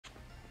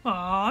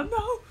Oh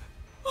no!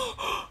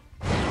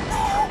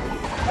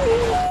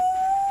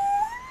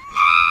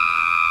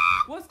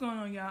 What's going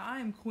on, y'all? I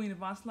am Queen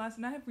of Ocelots,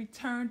 and I have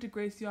returned to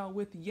grace y'all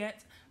with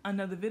yet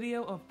another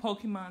video of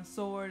Pokemon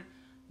Sword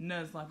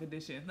Nuzlocke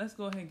Edition. Let's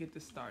go ahead and get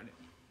this started.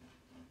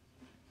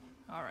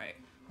 Alright.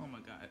 Oh my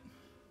god.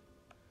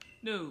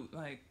 Dude,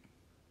 like,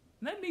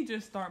 let me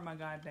just start my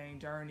goddamn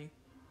journey.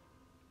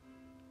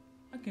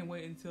 I can't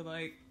wait until,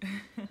 like,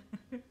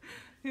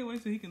 can't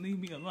wait till he can leave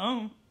me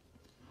alone.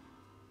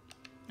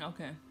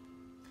 Okay.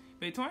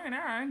 Between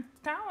her and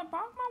Tyler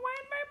Pokemon,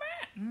 wait, baby.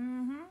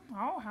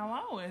 Oh,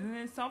 hello. Isn't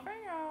it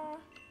Sophia?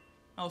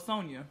 Oh,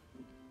 Sonia.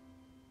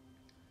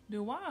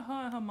 Dude, why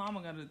her and her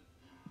mama gotta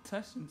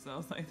touch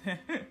themselves like that?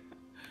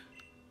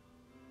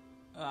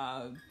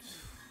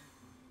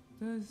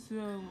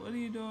 What are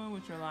you doing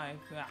with your life?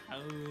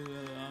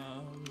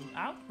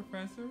 Out,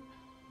 Professor.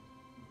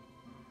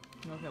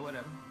 Okay,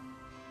 whatever.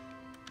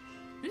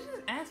 Did you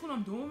just ask what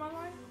I'm doing with my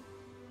life?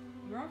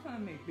 Girl, I'm trying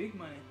to make big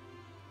money.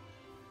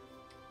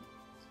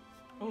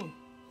 Oh,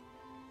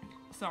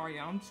 sorry,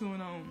 y'all. I'm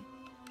chewing on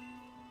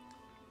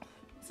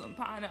some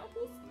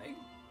pineapples. Like,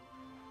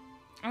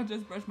 I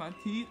just brushed my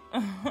teeth.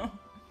 I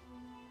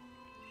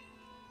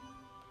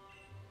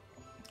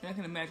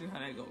can imagine how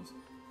that goes.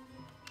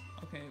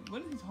 Okay,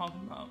 what is he talking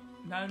about?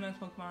 Not enough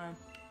Pokemon.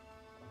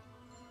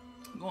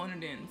 Going to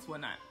dance,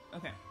 whatnot.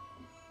 Okay.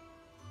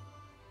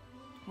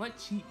 What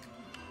cheek?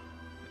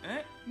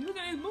 You look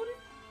at his booty?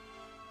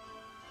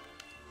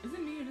 Is it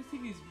me or this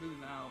TV is really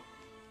loud?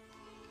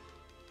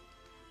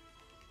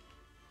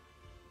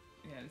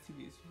 Yeah, the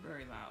TV is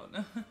very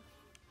loud.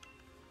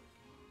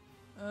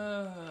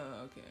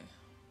 Okay.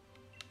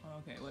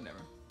 Okay,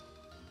 whatever.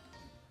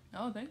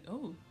 Oh,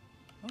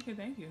 okay,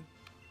 thank you.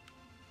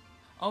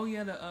 Oh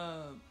yeah,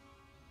 the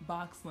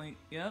box link.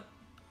 Yep.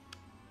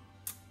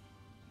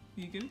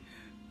 You can.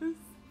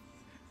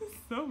 It's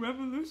so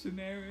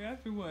revolutionary.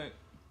 After what?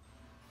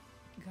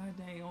 God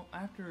dang.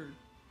 After.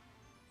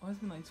 Oh, it's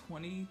been like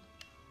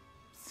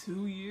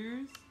 22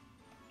 years.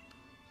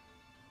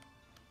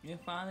 You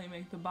finally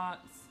make the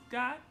box.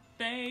 God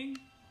dang.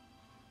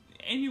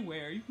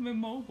 Anywhere. You can be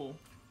mobile.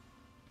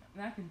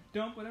 And I can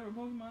dump whatever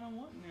Pokemon I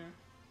want in there.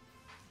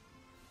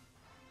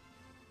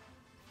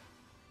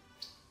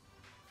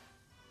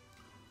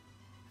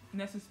 And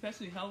that's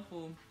especially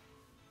helpful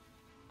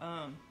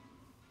when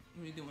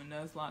you're doing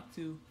Nuzlocke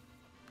too.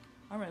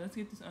 Alright, let's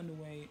get this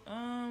underway.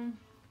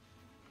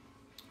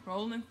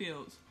 Rolling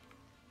Fields.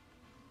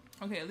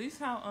 Okay, at least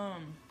how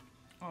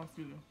oh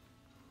excuse me.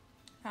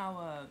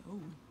 How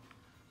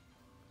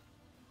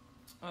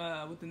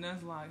with the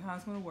Nuzlocke, how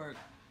it's gonna work.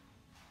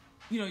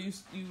 You know, you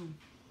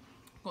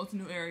go to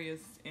new areas,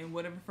 and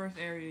whatever first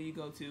area you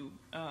go to,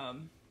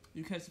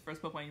 you catch the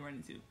first Pokemon you run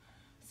into.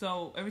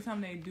 So every time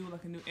they do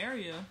like a new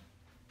area,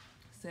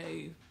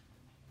 say,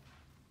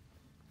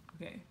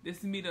 okay, this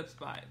is a meetup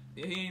spot.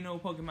 There ain't no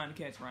Pokemon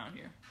to catch around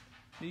here.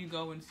 Then you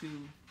go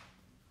into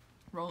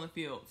Rolling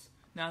Fields.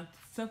 Now,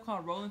 stuff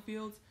called Rolling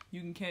Fields,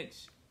 you can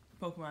catch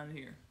Pokemon in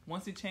here.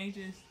 Once it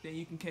changes, then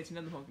you can catch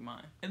another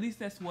Pokemon. At least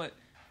that's what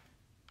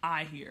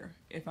I hear,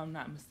 if I'm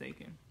not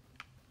mistaken.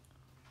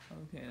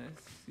 Okay,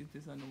 let's get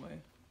this underway.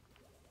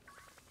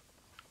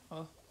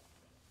 Oh.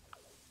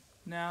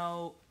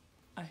 Now,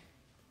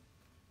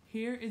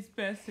 here it's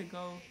best to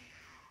go.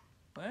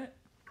 What?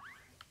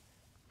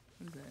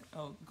 What is that?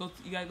 Oh,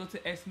 you gotta go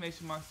to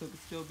exclamation mark so it can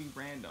still be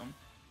random.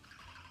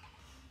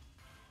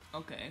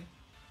 Okay.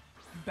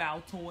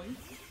 Baltoy.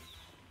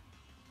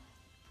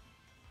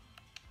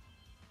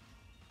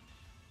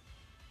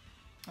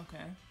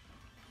 Okay.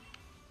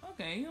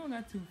 Okay, you don't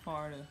got too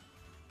far to.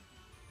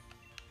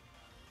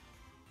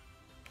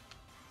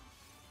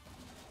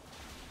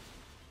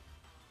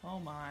 Oh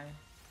my.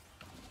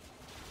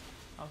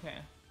 Okay.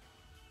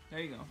 There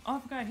you go. Oh, I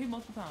forgot I hit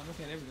multiple times.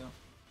 Okay, there we go.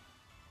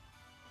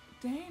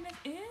 Dang, that's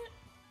it?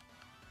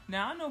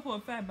 Now I know for a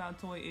fact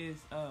Baltoy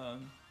is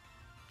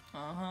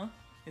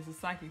it's a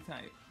psychic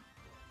type.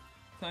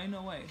 So ain't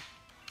no way.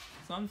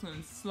 So I'm just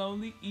gonna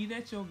slowly eat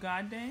at your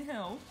goddamn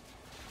health.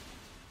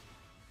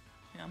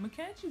 And I'm gonna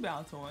catch you,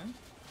 Baltoy.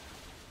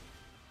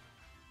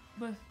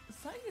 But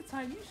psychic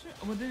type, you sure?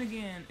 Well, then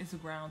again, it's a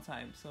ground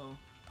type, so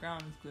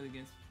ground is good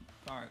against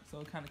dark, so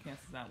it kind of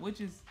cancels out,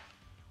 which is.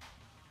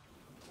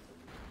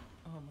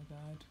 Oh my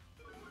god.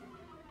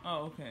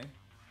 Oh, okay.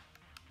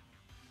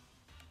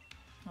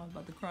 I was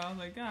about to cry. I was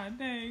like, God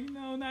dang,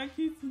 no, not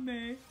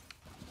Kitsune.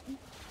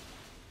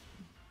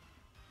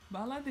 But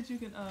I like that you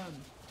can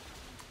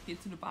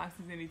get to the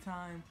boxes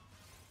anytime,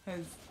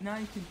 because now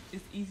you can.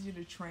 It's easier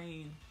to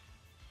train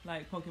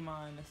like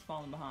Pokemon that's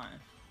falling behind.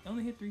 They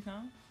only hit 3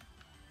 times.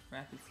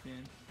 Rapid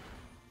spin.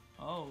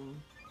 Oh.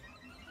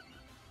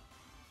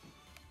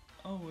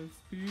 Oh, it's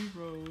Speed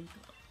Rose.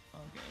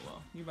 Okay,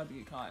 well, you're about to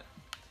get caught,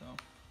 so.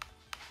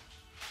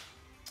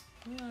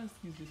 Let's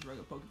use this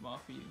regular Pokeball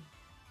for you.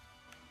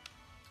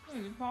 Hey,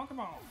 it's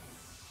Pokeball.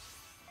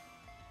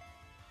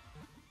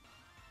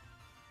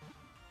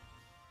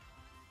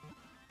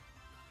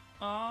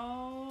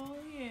 Oh,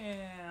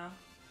 yeah.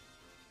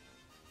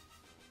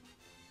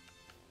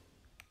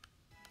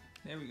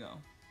 There we go.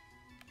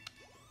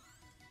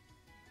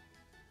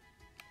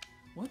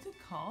 What's it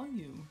call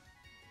you?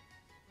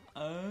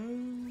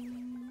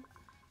 Oh.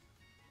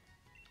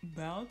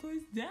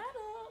 Baltoy's data.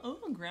 Oh,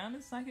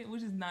 grounded psychic,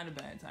 which is not a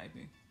bad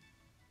typing.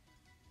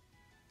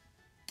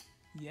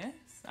 Yes,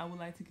 I would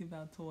like to give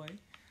Baltoy.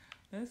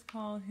 Let's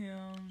call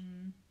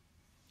him.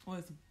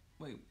 What's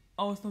wait?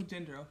 Oh, it's no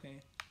gender.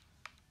 Okay.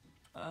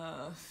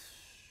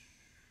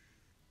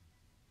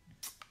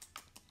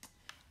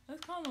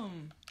 Let's call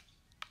him.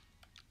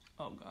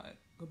 Oh God,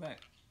 go back.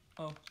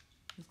 Oh,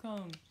 let's call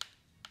him.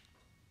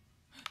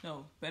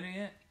 No, better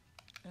yet,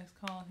 let's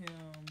call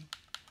him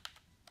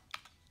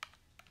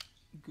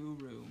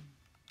Guru.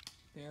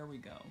 There we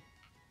go.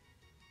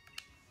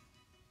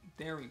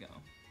 There we go.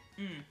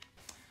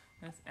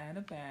 Let's add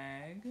a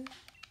bag.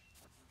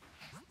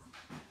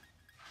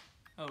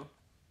 Oh,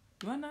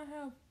 do I not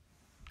have?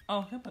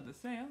 Oh, I'm about to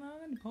say, I don't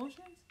have any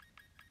potions.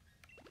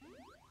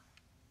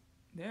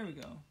 There we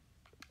go.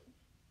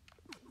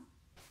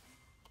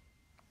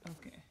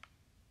 Okay.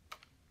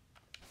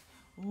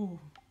 Ooh.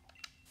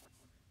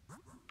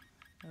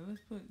 Now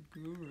let's put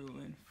Guru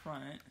in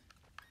front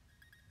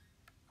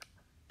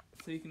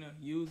so you can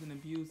use and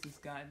abuse this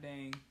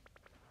goddamn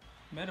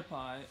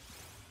Metapod.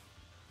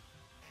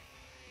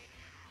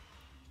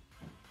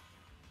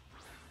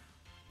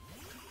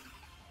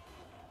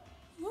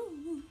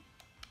 Ooh.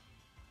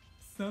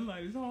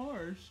 Sunlight is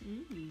harsh.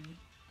 Ooh.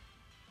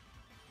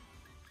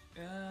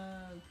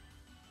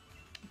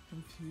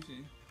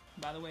 Confusion.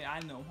 By the way, I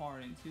know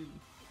Harden too.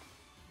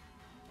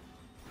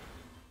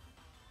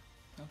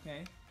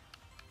 Okay.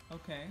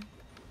 Okay.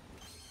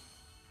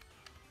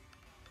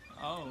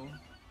 Oh.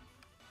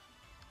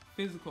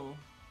 Physical.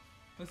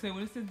 Let's say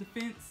when it says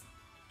defense,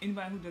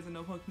 anybody who doesn't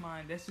know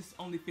Pokemon, that's just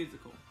only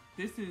physical.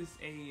 This is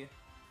a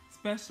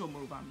special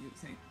move I'm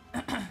using.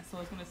 So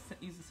it's going to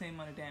use the same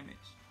amount of damage.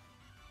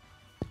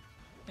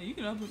 Hey, you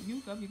can up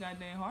your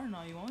goddamn Harden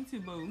all you want to,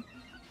 boo.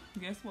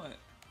 Guess what?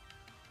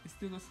 It's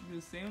still going to do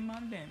the same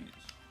amount of damage.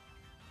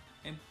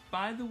 And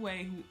by the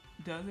way, who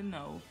doesn't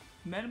know,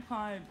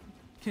 Metapod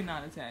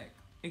cannot attack.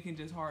 It can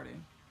just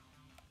harden.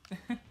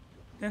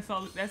 That's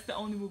all. That's the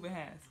only move it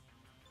has,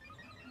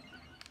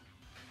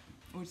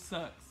 which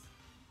sucks.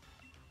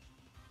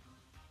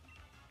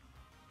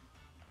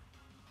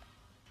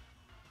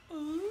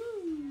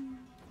 Ooh.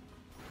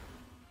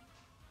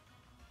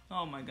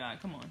 Oh my God!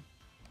 Come on.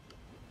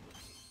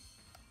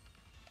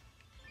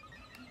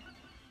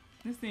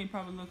 This thing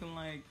probably looking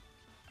like,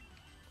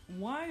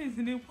 why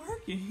isn't it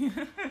working?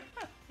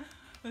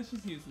 Let's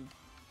just use it.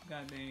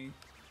 God dang.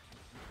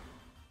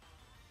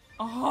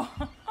 Oh.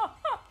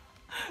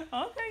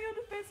 Okay, your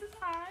defense is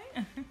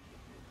high.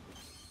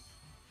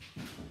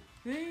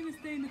 They ain't even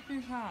stay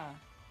defense high.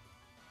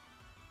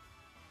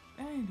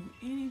 That ain't do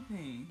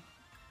anything.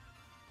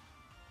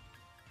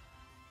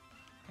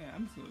 Yeah,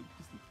 I'm just gonna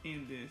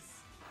end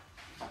this.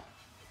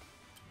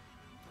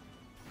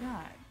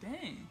 God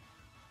dang.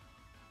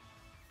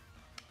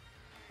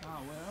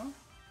 Oh well.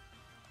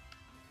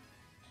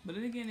 But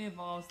then again, it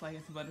evolves like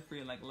it's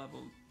Butterfree at like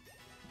level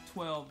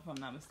 12 if I'm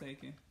not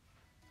mistaken.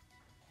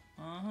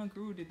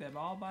 Guru did that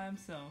all by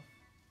himself.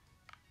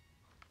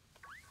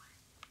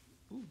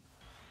 Ooh.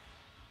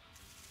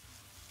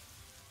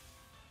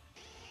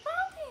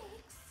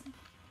 Vulpix!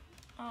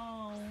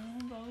 Oh,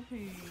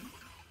 Vulpix.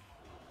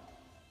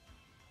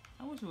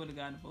 I wish I would have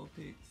gotten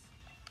Vulpix.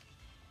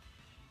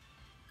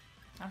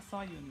 I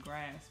saw you in the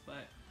grass,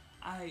 but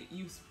I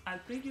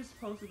think you're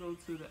supposed to go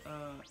to the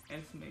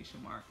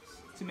exclamation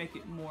marks to make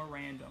it more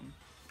random.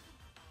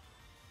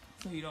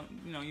 So you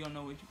don't know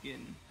what you're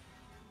getting.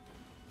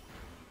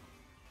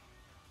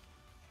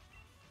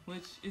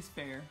 Which is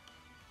fair,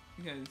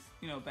 because,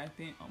 back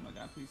then, oh my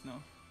God, please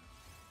no.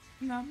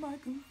 Not my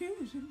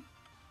confusion.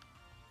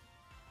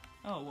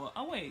 Oh, well,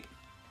 oh wait.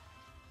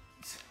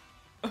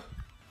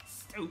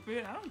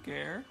 Stupid, I don't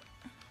care.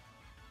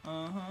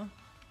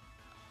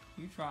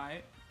 You try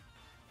it.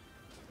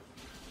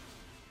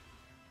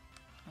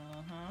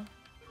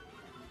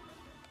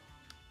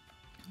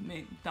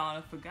 Thought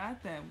I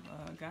forgot that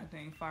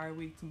goddamn fire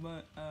weak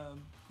to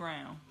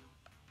ground.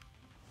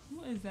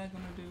 What is that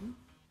gonna do?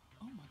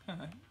 Oh my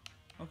God.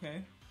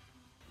 Okay.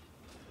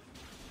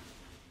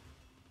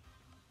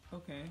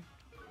 Okay.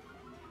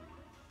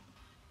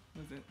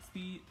 What is it?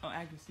 Speed? Oh,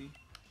 accuracy.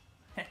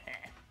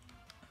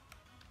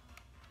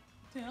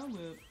 Tail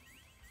whip.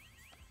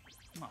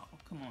 Oh,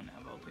 come on now,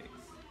 Vulpix.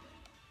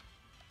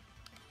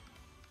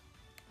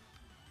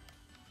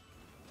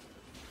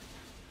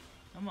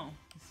 Come on.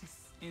 Let's just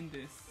end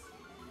this.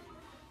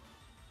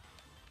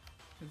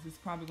 Because it's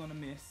probably gonna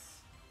miss.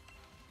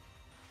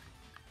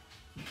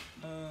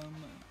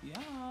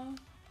 Yeah.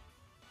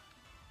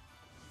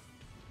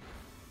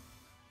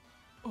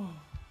 Oh,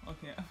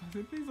 okay. I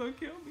said, please don't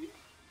kill me.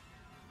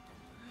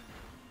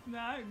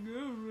 Not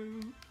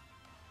Guru.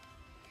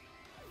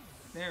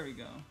 There we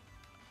go. I'm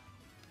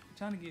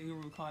trying to get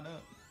Guru caught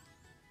up.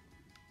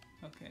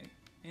 Okay.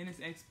 And his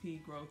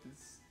XP growth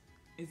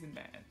isn't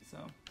bad, so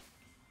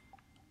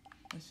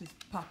let's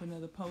just pop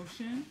another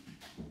potion.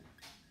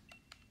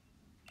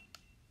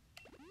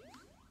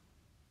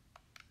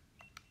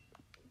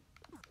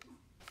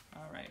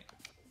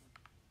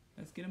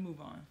 let's get a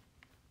move on.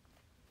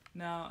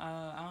 Now,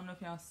 I don't know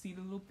if y'all see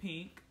the little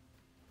pink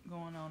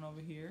going on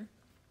over here,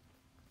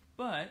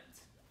 but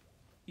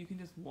you can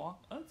just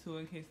walk up to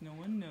it in case no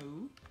one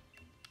knew.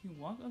 You can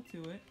walk up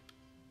to it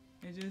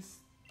and just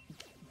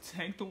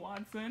take the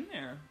water in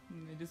there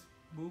and then just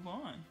move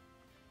on.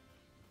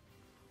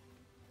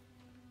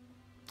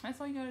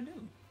 That's all you gotta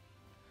do.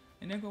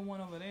 And there go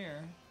one over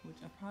there, which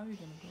I'm probably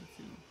gonna go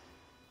to.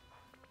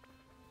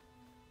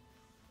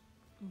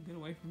 Ooh, get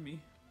away from me.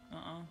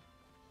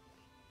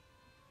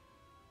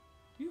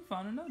 You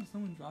found a note. Did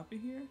someone drop it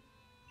here?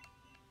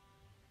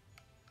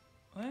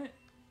 What?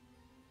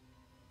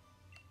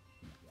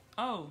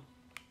 Oh.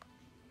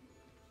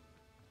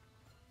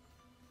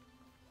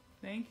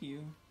 Thank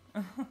you.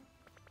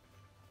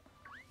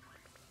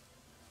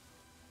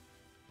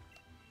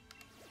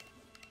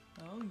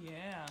 Oh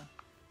yeah.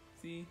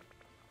 See?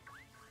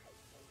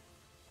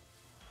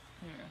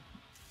 Here.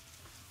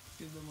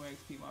 Get a little more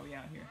XP while we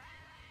out here.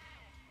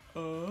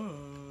 Oh,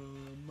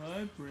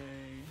 my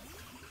brain.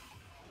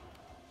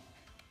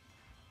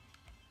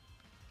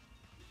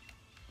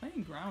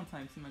 Playing ground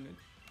type seems like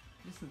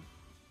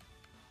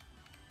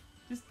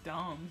just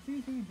dumb. It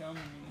seems pretty dumb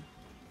to me.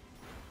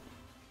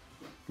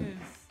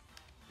 Cause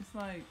it's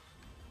like,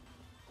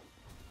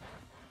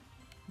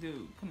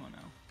 dude, come on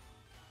now.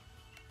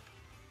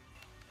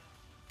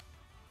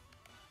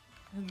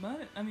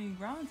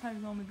 Ground type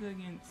is only good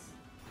against,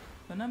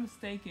 if I'm not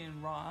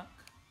mistaken, rock.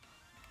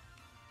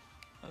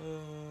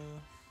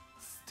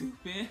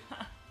 Stupid.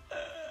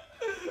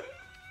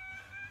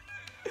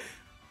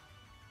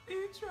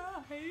 You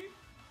tried.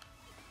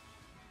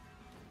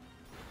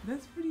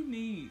 That's pretty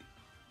neat.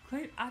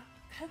 Have I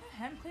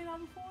had Claydol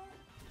before?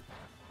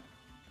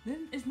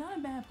 Then it's not a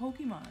bad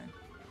Pokemon.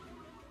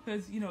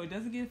 Because, you know, it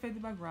doesn't get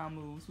affected by ground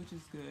moves, which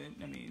is good.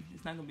 I mean,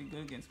 it's not going to be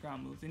good against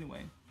ground moves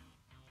anyway.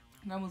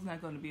 Ground moves not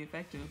going to be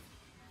effective.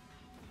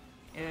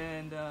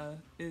 And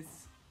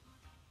it's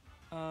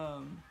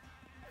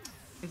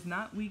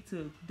not weak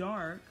to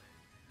dark.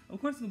 Of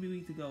course it's going to be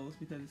weak to ghost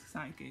because it's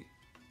psychic.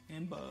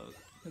 And bug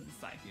because it's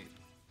psychic.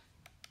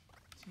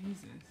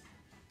 Jesus.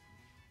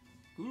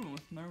 Guru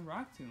wants to learn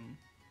Rock Tomb.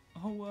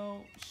 Oh,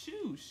 well,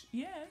 shoosh.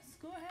 Yes,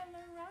 go ahead and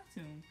learn Rock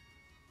Tomb.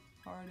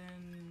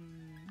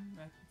 Harden,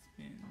 Rapid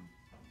Spin.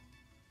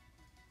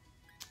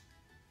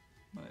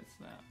 Mud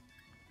Slap.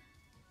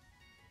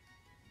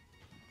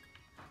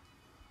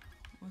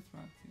 What's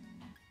Rock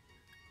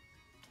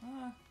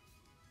Tomb?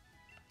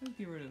 Let's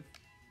get rid of.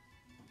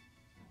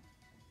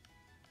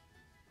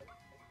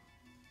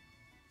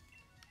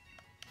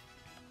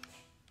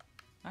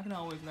 I can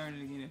always learn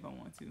it again if I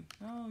want to.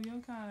 Oh,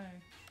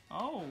 Yokai.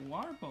 Oh,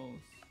 Water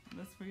Pulse.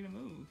 Let's free to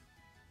move.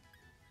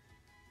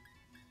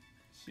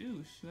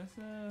 Shoosh. Let's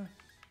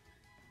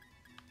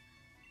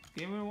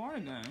get rid of Water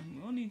Gun.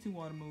 We don't need 2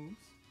 water moves.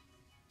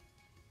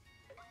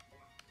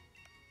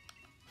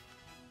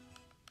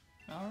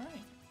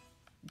 Alright.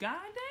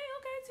 God dang,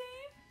 okay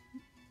team.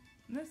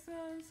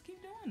 Let's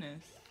keep doing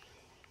this.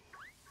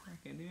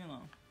 Okay, leave me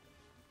alone.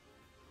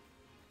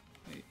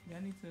 Wait, I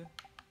need to.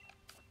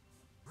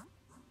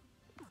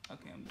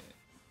 Okay, I'm dead.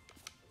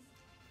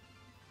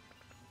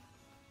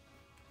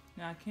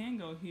 Now I can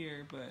go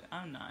here, but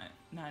I'm not.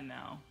 Not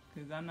now.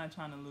 Because I'm not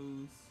trying to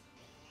lose.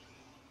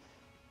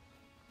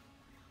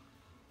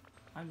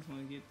 I just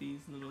want to get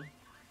these little.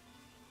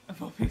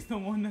 Vulpix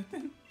don't want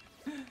nothing.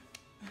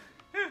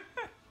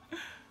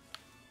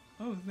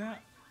 Oh, is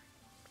that?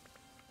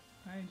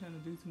 I ain't trying to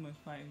do too much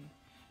fighting.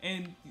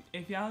 And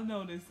if y'all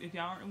notice, if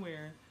y'all aren't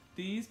aware,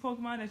 these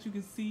Pokemon that you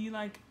can see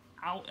like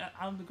out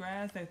of the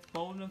grass, that's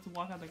bold enough to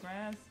walk out the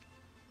grass,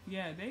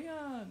 yeah,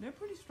 they're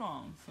pretty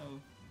strong. So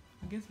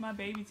against my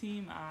baby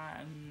team, so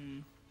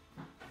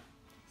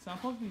I'm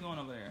supposed to be going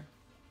over there.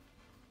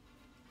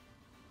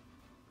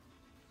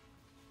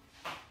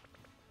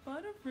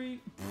 Butterfree,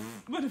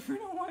 Butterfree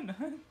don't want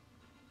none.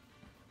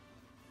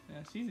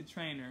 Yeah, she's a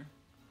trainer.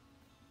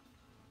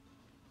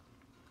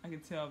 I can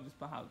tell just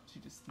by how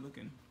she's just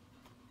looking.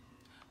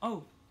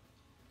 Oh,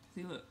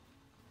 see, look.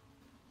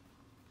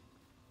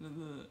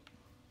 Look.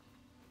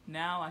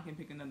 Now I can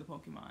pick another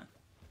Pokemon.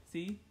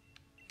 See?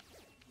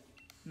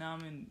 Now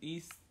I'm in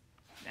East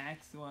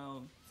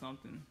Axwell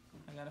something.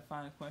 I gotta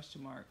find a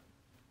question mark.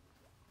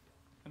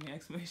 I mean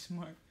exclamation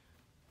mark.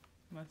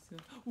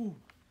 Myself. Ooh,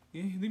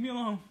 yeah, leave me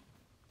alone.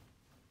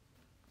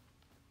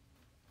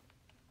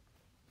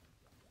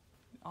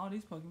 All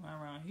these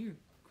Pokemon around here,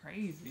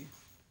 crazy.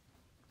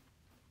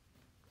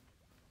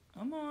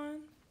 Come on.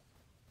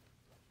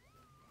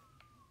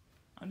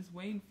 I'm just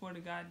waiting for the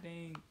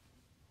goddamn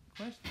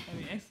question. I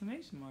mean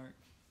exclamation mark.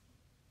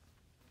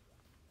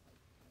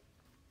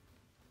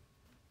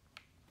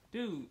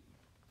 Dude.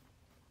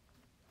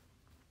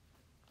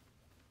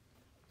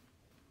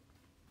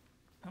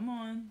 Come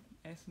on.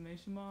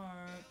 Exclamation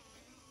mark.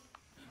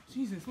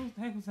 Jesus, what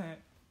the heck was that?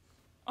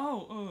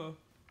 Oh,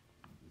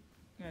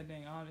 god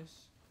dang, all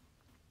this.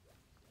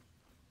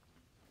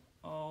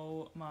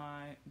 Oh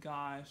my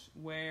gosh.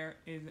 Where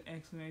is the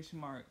exclamation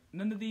mark?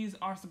 None of these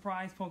are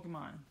surprise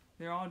Pokemon.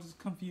 They're all just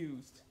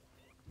confused.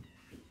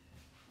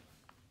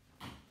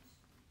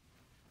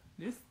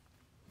 This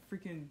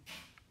freaking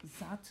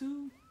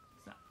Zatu?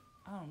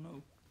 I don't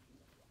know.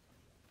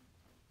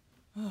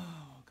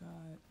 Oh,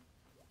 God.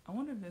 I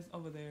wonder if it's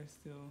over there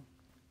still.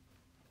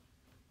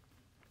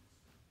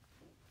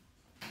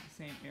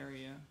 Same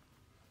area.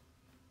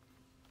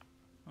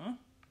 Huh?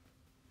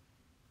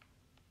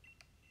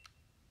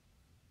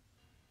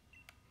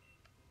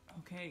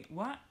 Okay,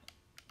 what?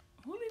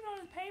 Who leaving all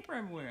this paper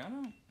everywhere? I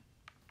don't...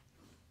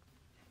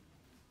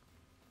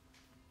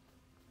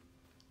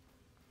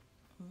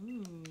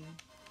 Ooh.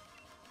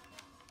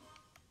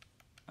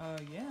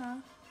 Yeah.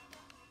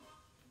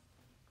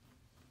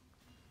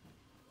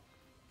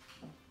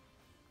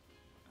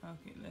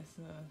 Okay, let's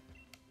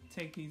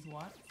take these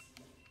watts.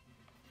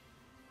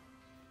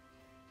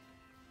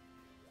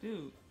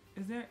 Dude,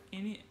 is there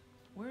any...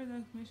 Where are the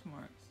exclamation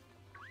marks?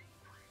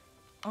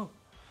 Oh.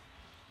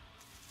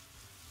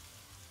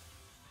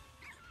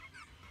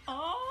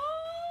 Oh,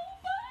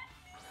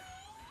 Badu!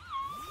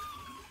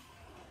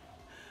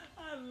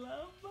 I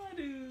love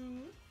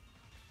Badu.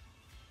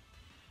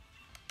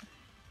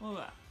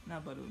 Well,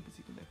 not Badu in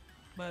particular.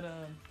 But,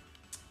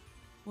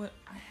 what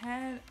I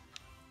had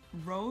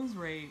Rose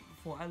Raid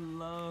before. I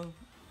love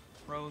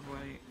Rose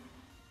Raid.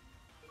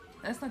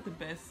 That's like the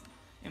best,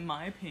 in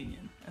my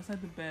opinion. That's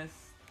like the best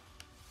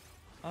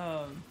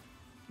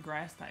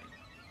grass type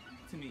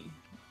to me.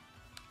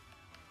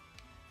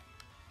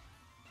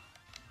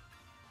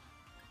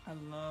 I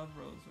love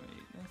Rose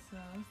Raid. Let's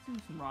do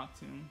some Rock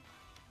Tomb.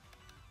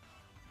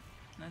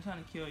 I'm not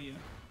trying to kill you.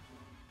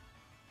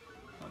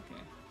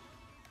 Okay.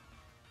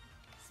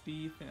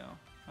 Speed fell.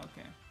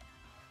 Okay.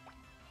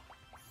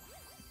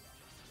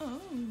 Oh.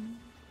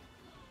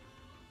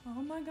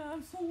 Oh my God,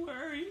 I'm so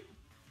worried.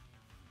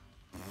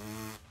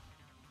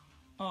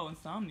 Oh,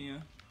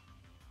 Insomnia.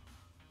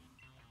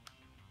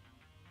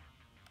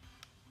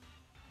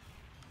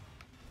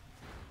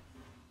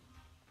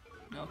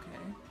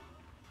 Okay.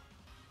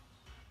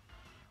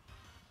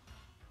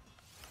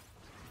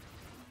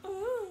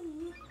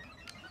 Ooh.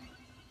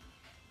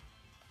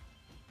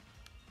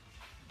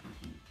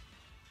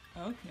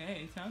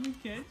 Okay, time to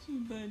catch you,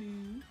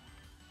 buddy.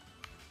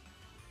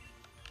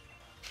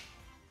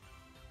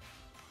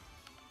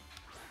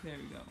 There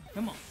we go.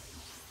 Come on.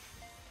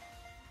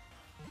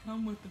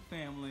 Come with the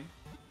family.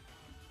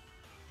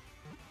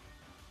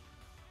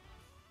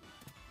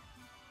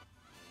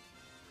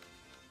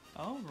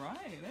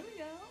 Alright, there we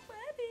go,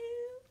 buddy.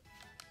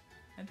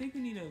 I think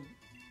we need a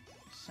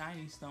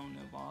shiny stone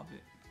to evolve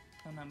it,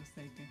 if I'm not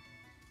mistaken.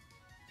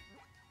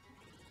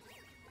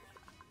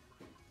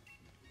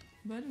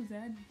 But is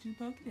that 2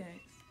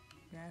 Pokedex?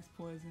 Grass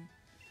poison.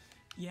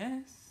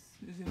 Yes.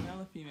 Is it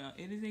male or female?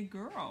 It is a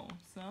girl.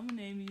 So I'm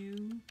gonna name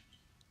you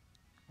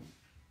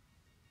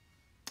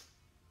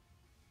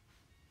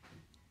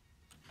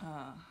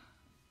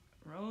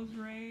Rose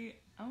Ray.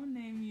 I'm gonna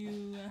name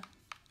you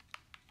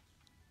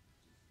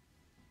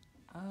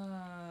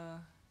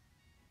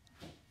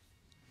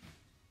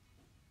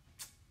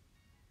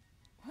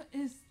what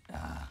is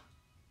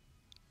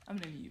I'm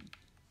gonna name you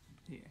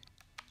here.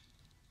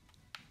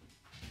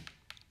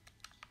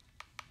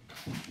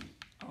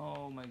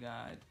 Oh my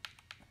God.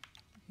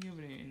 He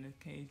over there in the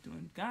cage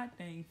doing god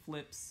dang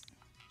flips.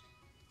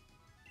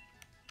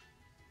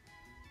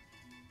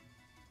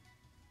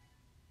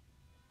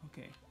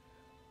 Okay.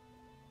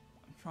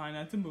 I'm trying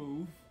not to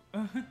move.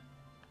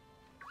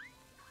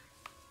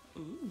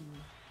 Ooh.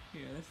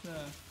 Here,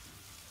 let's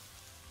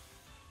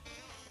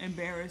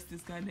embarrass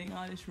this god dang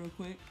artist real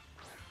quick.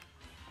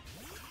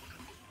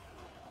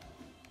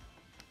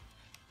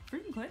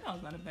 Freaking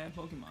Claydol's not a bad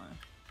Pokemon.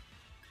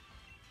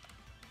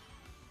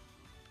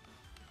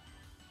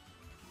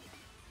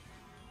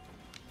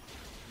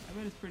 I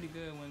bet it's pretty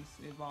good when it's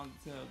evolved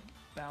to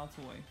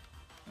Baltoy.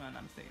 If I'm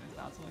not mistaken, it's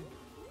Baltoy.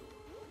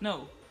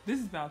 No, this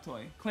is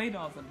Baltoy.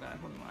 Claydol's not a bad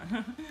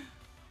Pokemon.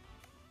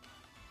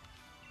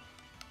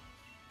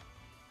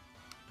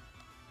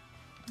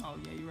 Oh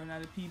yeah, you run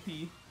out of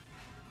PP.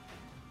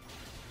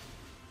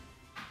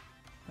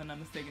 If I'm not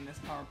mistaken, that's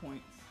power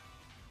points.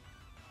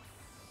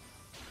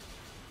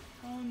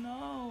 Oh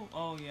no!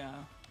 Oh yeah.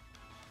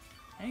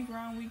 Ain't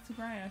ground weak to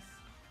grass.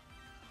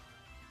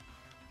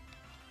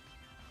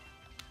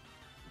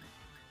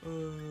 This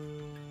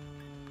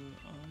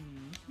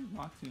is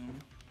Rock Tomb.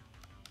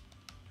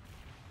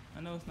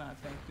 I know it's not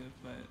effective,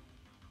 but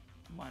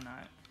why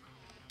not?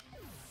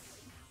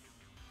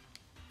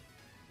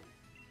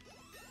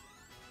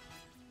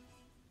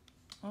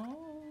 Oh,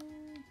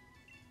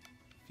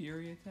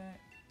 Fury attack.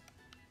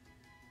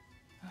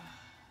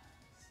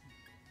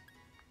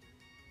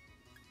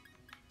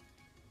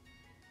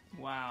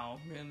 Wow,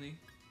 really?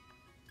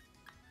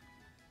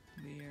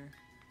 There.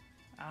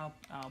 I'll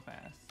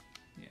pass.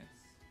 Yes.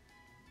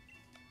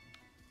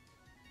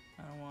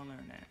 I don't want to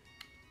learn that.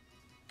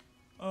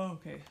 Oh,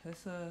 okay,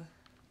 let's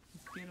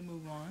get a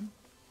move on.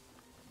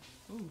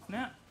 Ooh,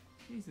 snap!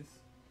 Jesus.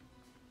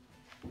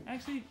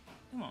 Actually,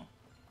 come on.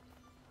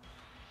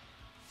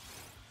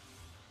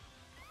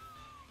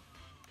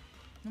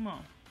 Come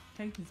on,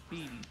 take this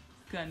beating.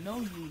 Cause I know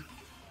you.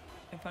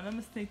 If I'm not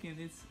mistaken,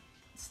 it's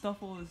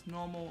Stuffle is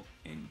normal,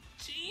 and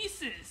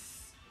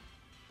Jesus!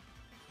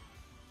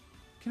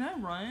 Can I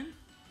run?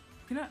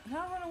 Can I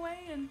run away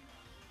and...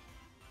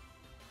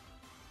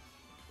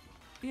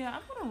 Yeah,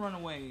 I'm gonna run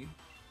away.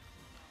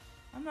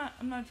 I'm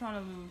not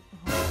trying to lose.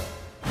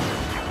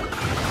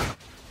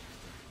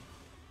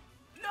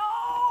 No!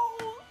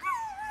 No!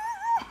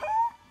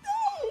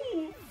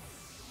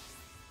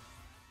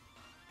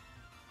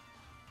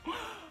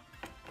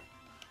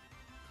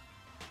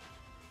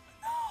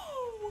 No!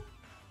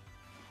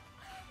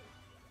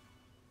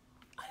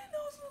 I didn't know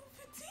it was level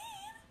 15.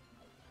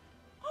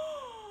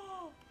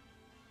 Oh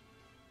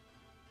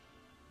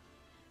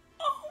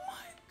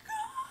my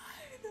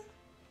god!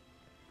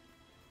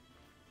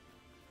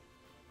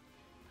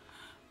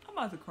 I'm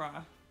about to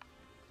cry.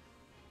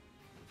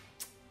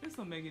 This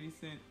don't make any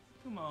sense.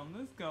 Come on,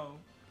 let's go.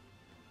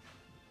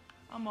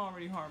 I'm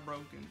already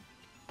heartbroken.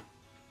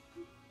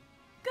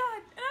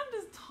 God, and I'm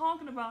just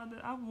talking about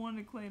that. I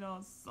wanted Clay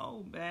Doll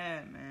so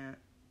bad, man.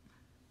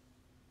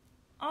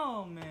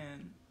 Oh,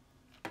 man.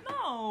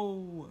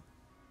 No!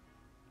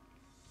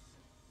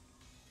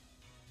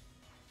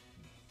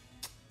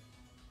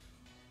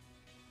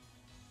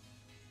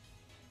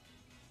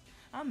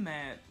 I'm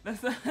mad.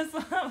 That's why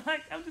I'm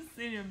like, I'm just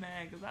sitting here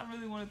mad because I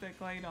really wanted that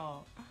Clay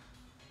Doll.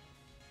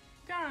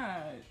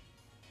 God.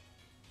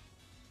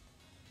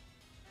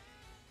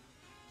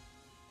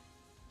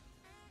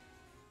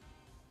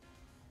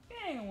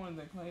 I ain't wanted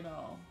that Clay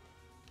Doll.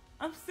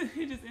 I'm still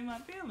here just in my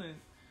feelings.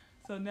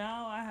 So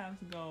now I have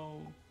to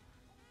go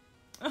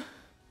to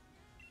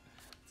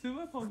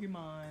my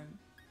Pokemon.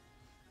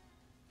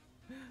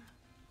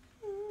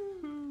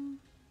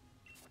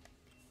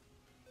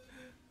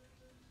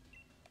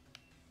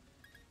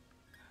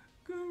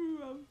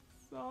 Guru, I'm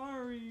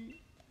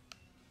sorry.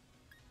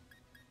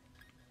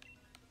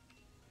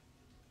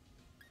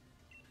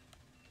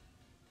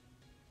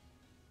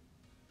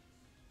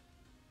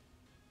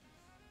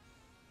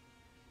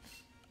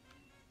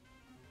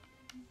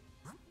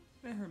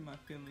 That hurt my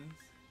feelings.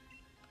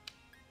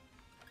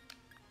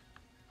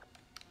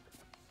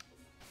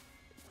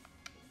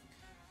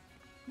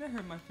 That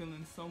hurt my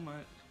feelings so much.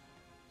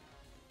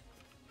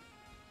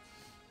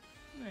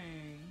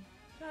 Dang.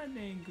 God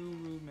dang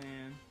Guru,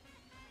 man.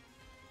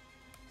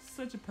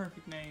 Such a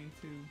perfect name,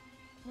 too.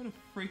 What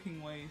a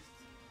freaking waste.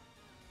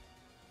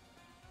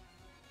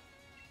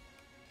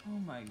 Oh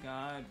my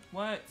god.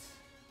 What?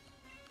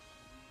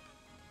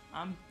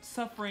 I'm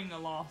suffering a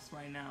loss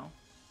right now.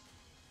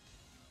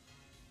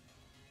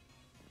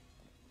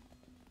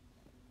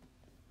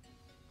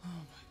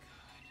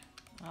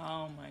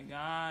 Oh my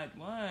god,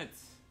 what?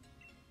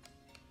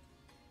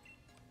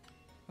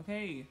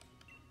 Okay.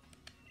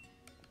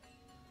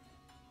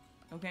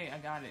 Okay, I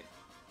got it.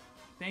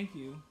 Thank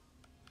you.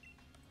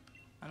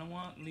 I don't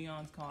want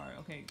Leon's car.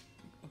 Okay,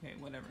 okay,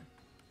 whatever.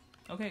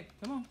 Okay,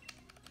 come on.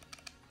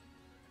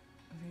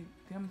 Okay,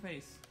 get on my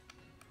face.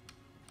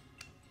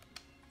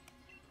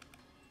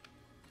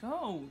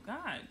 Go,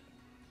 God.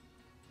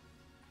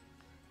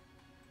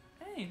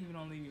 Hey, people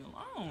don't leave you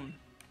alone.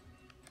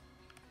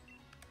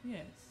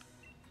 Yes.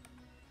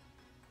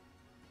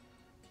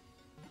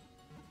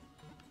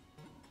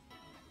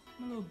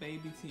 My little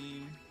baby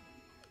team.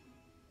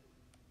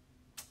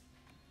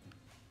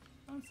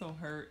 I'm so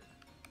hurt.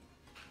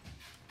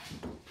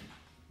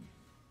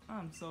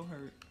 I'm so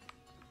hurt.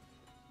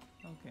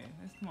 Okay,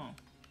 let's come on.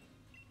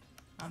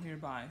 I'm here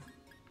by.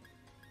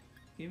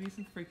 Give me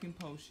some freaking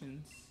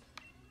potions.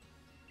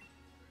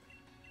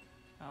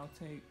 I'll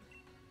take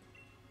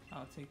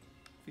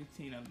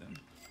 15 of them.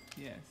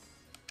 Yes.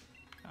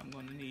 I'm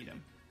gonna need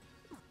them.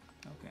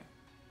 Okay.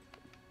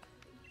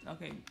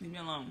 Okay, leave me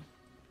alone.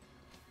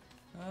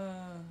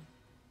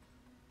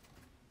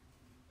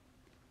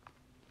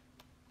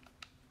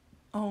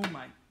 Oh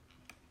my.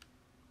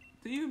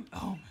 Do you?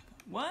 Oh my god.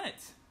 What?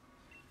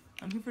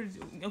 I'm here for.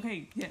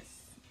 Okay,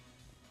 yes.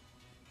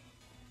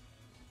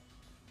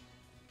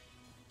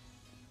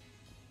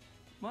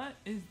 What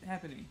is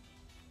happening?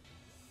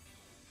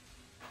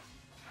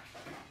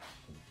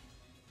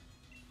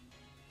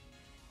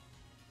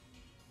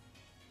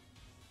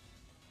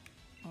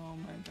 Oh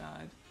my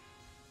god.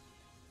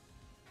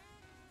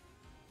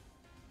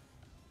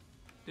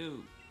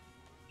 Dude.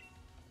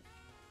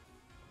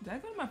 Did I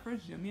go to my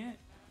first gym yet?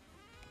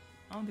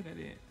 I don't think I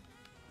did.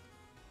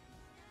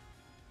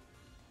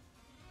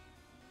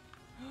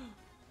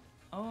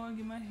 Oh, I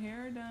get my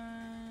hair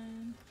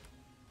done.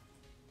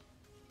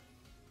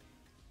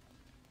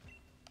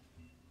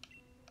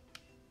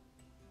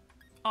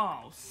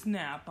 Oh,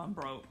 snap, I'm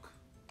broke.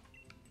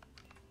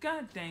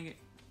 God dang it.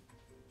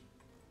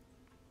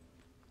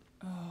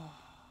 Oh.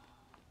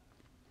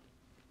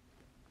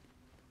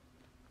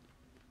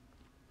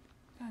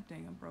 God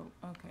dang, I'm broke.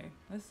 Okay,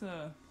 let's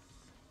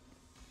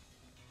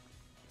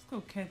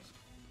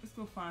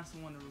go find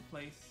someone to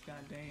replace.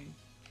 God dang.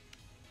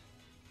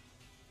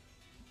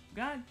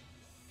 God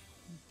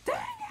dang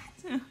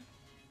it!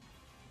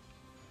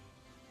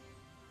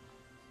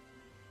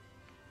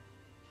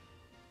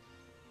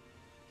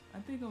 I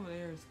think over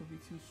there it's gonna be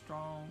too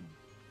strong.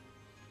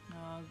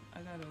 No,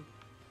 I gotta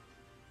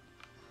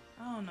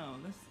I don't know.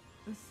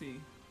 Let's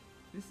see.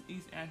 This is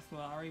East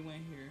Axwell. I already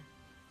went here.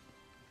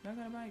 Do I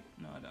got a bike?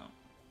 No, I don't.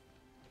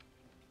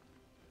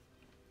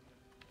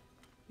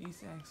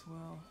 East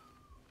Axwell.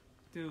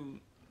 Dude,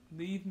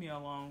 leave me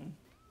alone.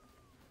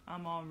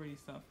 I'm already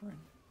suffering.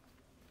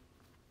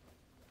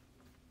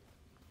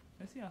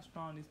 Let's see how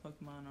strong these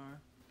Pokemon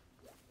are.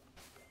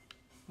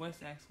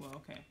 West Axwell,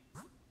 okay.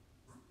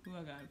 Who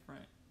I got in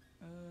front?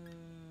 Oh,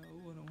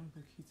 I don't want to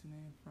put Kitsune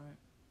in front.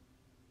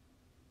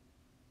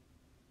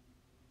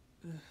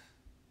 Ugh.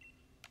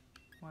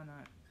 Why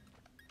not?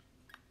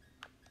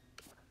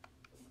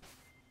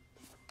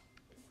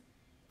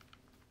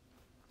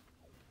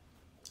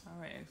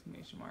 Alright,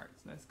 exclamation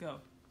marks. Let's go.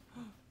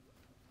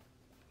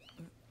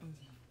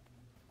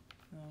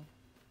 No.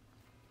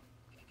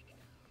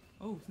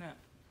 Oh, snap.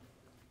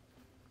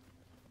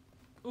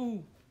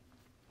 Ooh.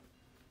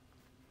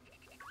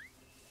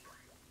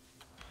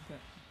 Okay.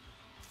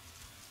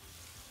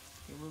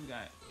 Okay, what we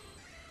got?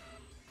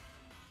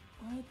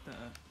 What the?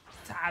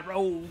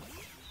 Tyro!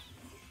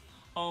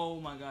 Oh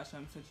my gosh,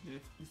 I'm such a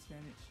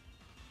disadvantage.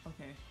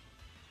 Okay.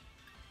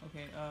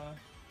 Okay,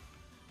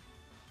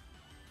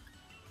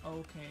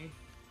 okay.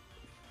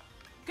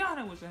 God,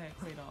 I wish I had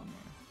played all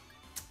man.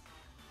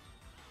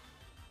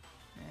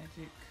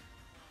 Magic.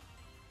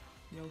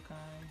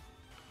 Yokai.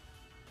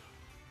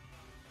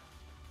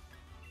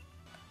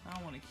 I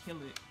don't want to kill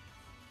it.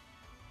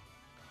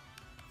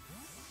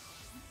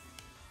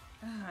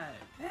 God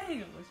dang,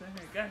 I wish I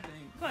had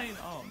goddamn played.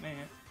 Oh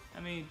man. I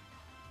mean,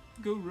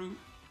 Guru.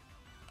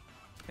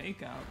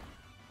 Fake out.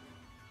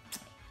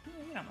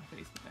 Yeah, get out my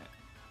face with that.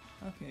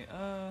 Okay,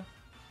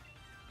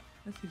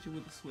 let's hit you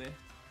with the Swift.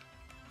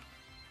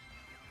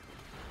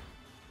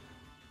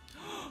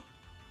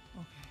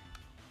 Okay.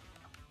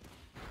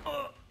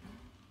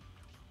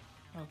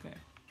 Okay.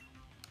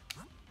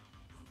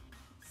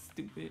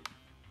 Stupid.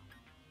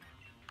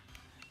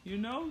 You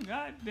know,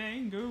 god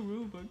dang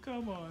Guru, but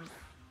come on.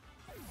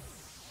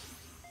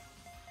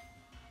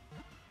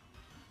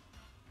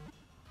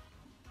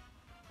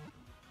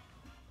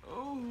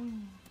 Oh,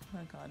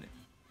 I got it.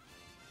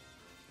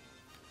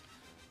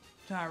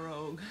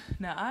 Tyrogue.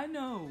 Now I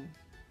know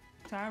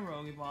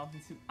Tyrogue evolves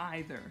into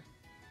either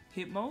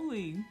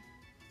Hitmonlee,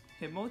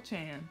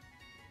 Hitmonchan,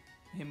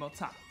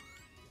 Hitmontop.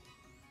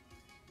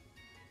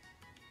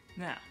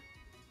 Now,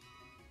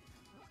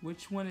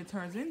 which one it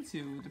turns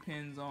into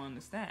depends on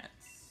the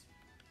stats.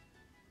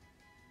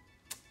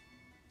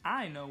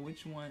 I know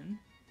which one.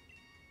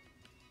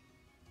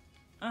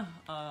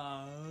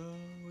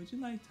 Would you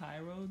like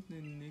Tyrogue the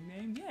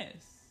nickname?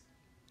 Yes.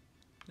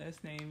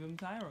 Let's name him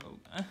Tyrogue.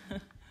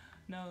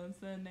 No,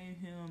 let's name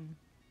him.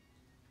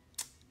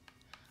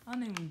 I'll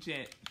name him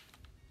Jet.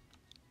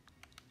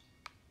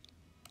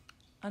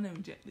 I'll name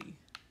him Jet Li.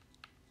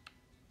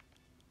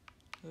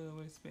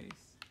 Where's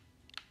space?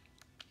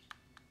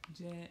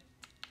 Jet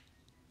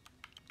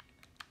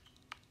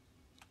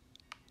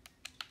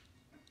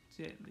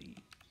Li.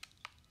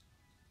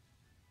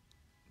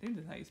 I think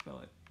that's how you spell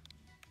it.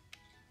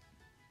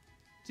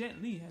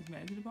 Jet Li has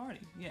managed the party.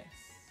 Yes.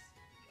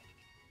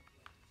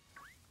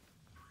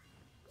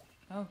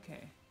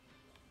 Okay.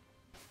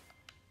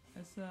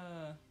 Let's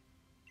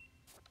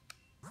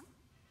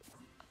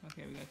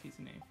okay, we got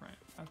Kitsune in front.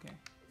 Okay.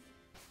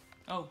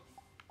 Oh.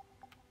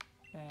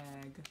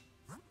 Bag.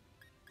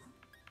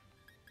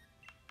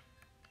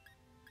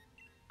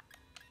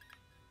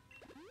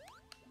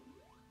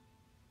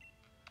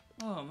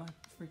 Oh, my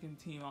freaking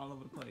team all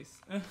over the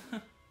place.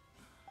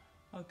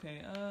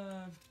 Okay,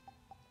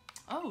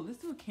 oh, let's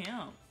do a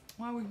camp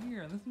while we're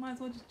here. Let's might as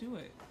well just do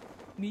it.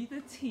 Meet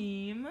the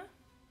team.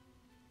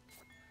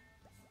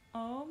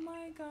 Oh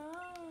my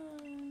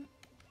god.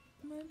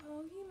 My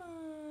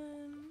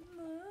Pokemon.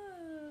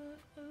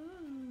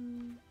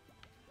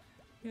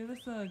 Here,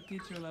 let's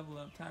get your level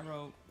up,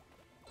 Tyrogue.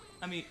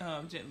 I mean,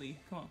 Jet Li.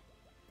 Come on.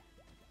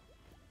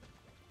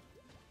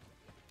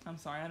 I'm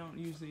sorry, I don't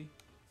usually.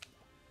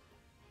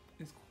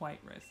 It's quite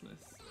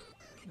restless.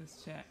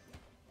 Let's chat.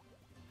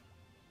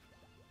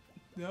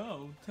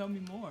 No, tell me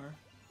more.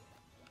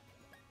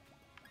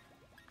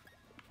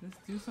 Let's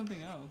do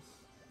something else.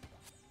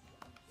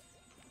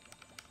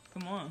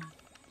 Come on,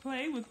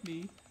 play with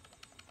me.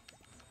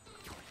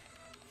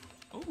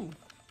 Oh,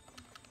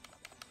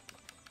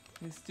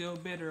 he's still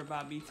bitter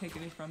about me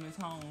taking it from his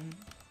home.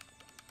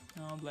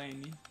 I don't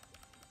blame you.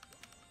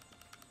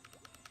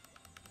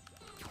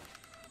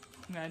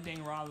 God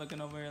dang Raw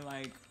looking over here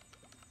like,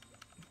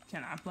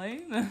 can I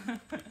play?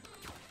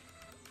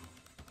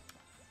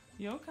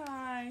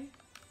 Yokai.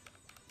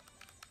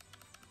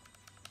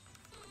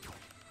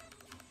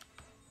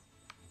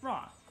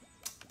 Raw.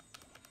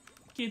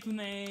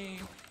 Kitsune.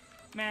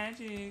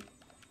 Magic.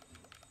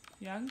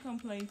 Y'all can come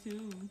play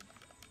too.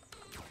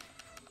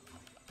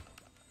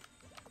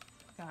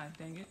 God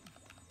dang it.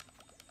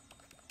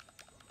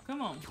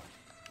 Come on.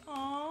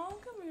 Oh,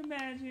 come here,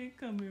 Magic.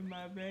 Come here,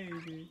 my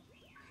baby.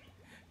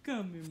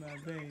 Come here, my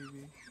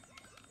baby.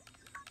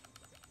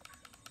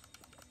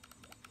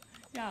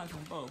 Y'all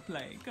can both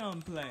play.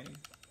 Come play.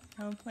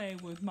 Come play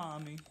with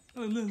mommy.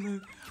 Look, look,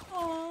 look.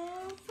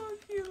 Oh, so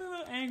cute little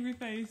angry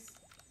face.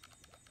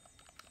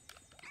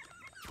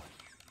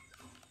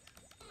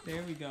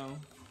 There we go.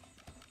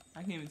 I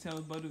can't even tell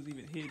if Bud was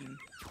even hidden.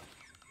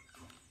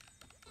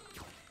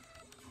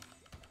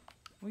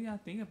 What do y'all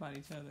think about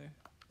each other?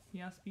 Can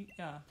y'all speak?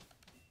 Yeah.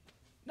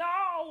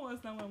 No!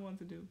 That's not what I want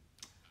to do.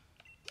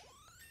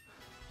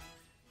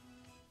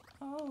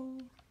 Oh.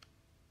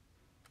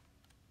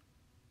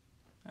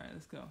 Alright,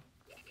 let's go.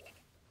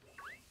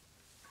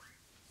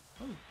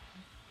 Oh.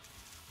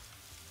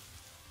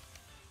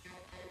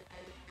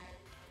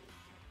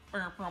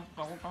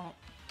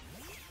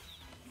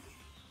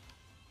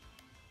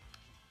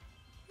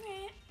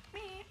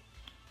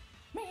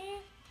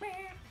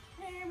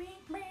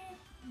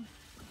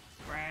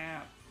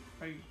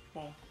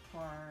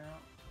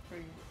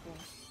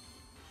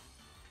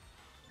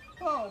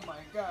 Oh my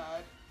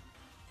god.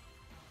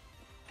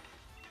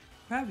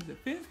 Crab is a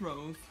fifth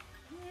rose.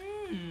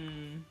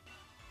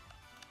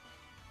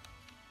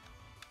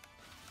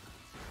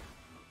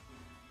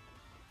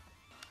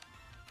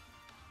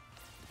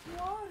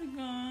 Water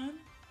gun.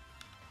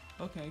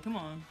 Okay, come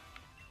on.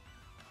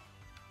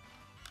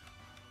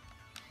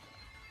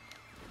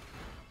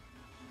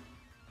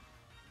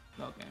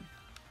 Okay.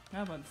 I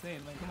was about to say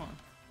it, like, come on.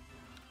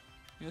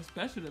 Your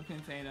special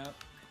defense ain't up.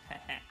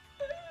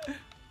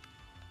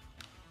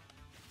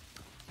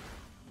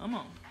 Come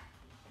on.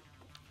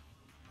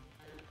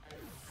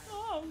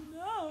 Oh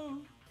no.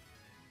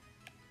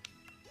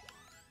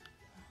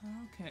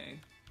 Okay.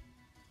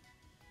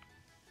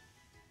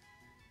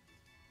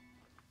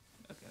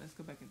 Okay, let's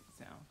go back into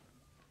town.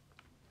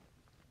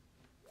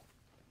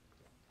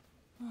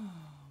 Oh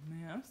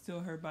man, I'm still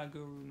hurt by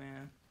Guru,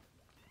 man.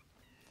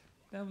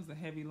 That was a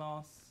heavy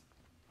loss.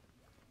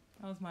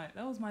 That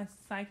was my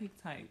psychic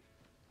type.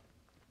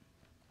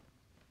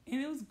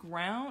 And it was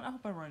ground. I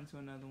hope I run into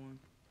another one.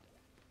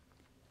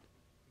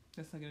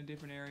 That's like in a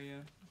different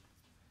area.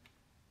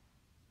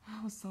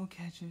 I was so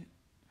catch it.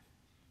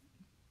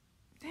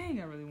 Dang,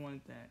 I really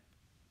wanted that.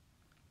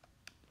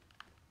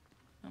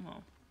 Come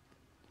on.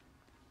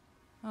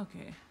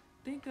 Okay. I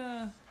think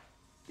I'm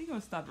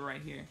gonna stop it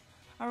right here.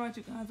 Alright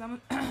you guys,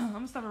 I'm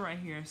gonna stop it right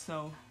here.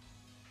 So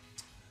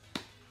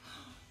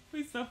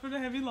we suffered a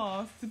heavy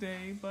loss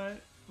today,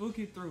 but we'll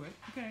get through it.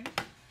 Okay.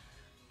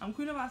 I'm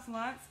Queen of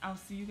Ocelots. I'll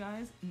see you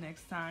guys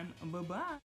next time. Bye bye.